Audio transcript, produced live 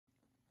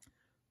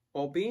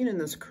While being in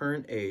this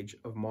current age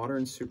of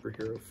modern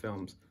superhero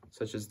films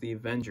such as The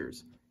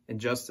Avengers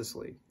and Justice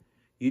League,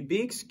 you'd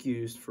be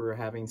excused for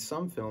having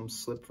some films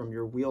slip from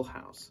your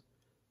wheelhouse.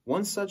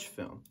 One such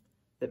film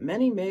that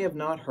many may have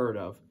not heard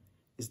of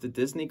is the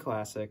Disney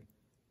classic,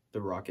 The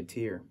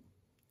Rocketeer.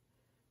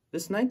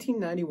 This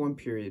 1991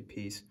 period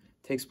piece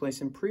takes place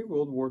in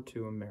pre-World War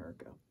II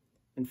America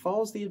and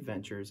follows the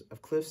adventures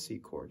of Cliff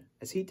Secord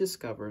as he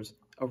discovers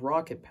a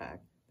rocket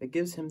pack that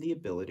gives him the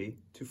ability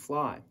to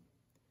fly.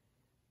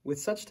 With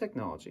such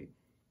technology,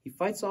 he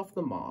fights off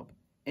the mob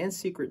and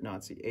secret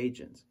Nazi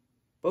agents,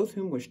 both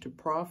whom wish to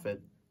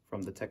profit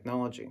from the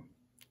technology.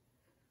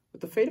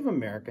 With the fate of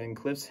America in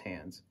Cliff's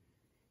hands,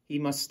 he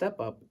must step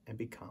up and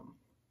become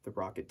the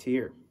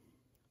Rocketeer.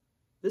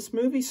 This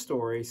movie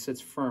story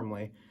sits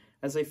firmly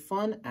as a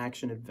fun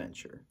action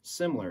adventure,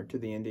 similar to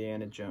the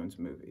Indiana Jones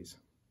movies.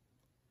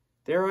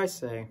 Dare I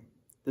say,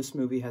 this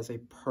movie has a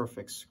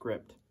perfect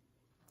script.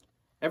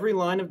 Every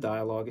line of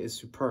dialogue is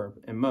superb,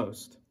 and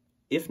most,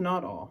 if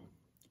not all,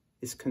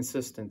 is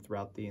consistent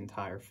throughout the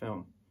entire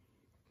film.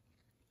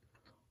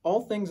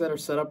 All things that are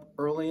set up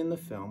early in the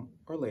film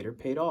are later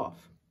paid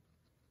off.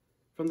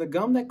 From the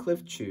gum that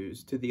Cliff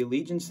chews to the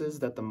allegiances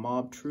that the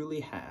mob truly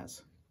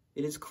has,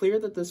 it is clear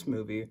that this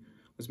movie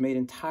was made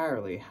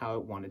entirely how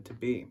it wanted to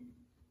be.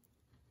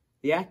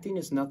 The acting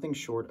is nothing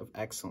short of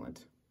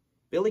excellent.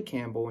 Billy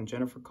Campbell and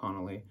Jennifer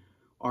Connelly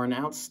are an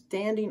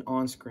outstanding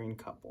on-screen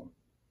couple.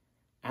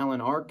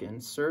 Alan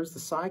Arkin serves the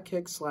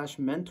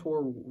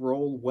sidekick/mentor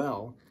role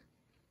well,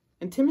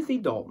 and Timothy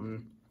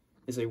Dalton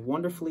is a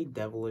wonderfully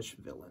devilish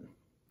villain.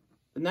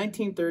 The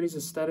 1930s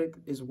aesthetic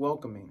is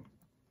welcoming.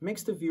 It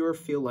makes the viewer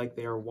feel like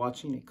they are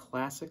watching a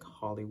classic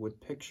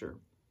Hollywood picture.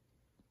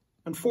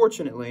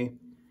 Unfortunately,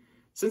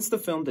 since the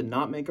film did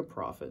not make a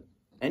profit,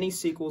 any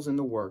sequels in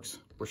the works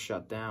were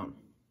shut down.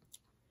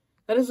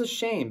 That is a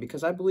shame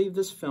because I believe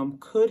this film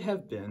could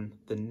have been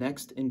the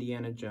next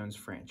Indiana Jones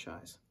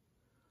franchise.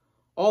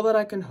 All that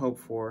I can hope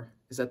for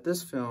is that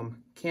this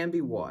film can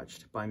be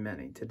watched by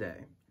many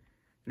today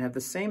and have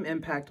the same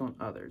impact on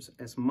others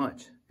as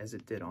much as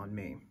it did on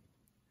me.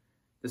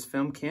 This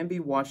film can be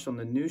watched on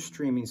the new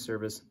streaming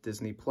service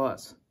Disney+.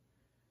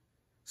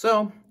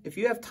 So, if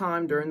you have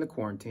time during the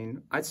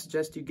quarantine, I'd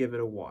suggest you give it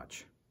a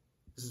watch.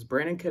 This is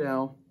Brandon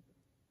Cadell,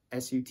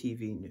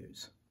 SUTV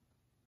News.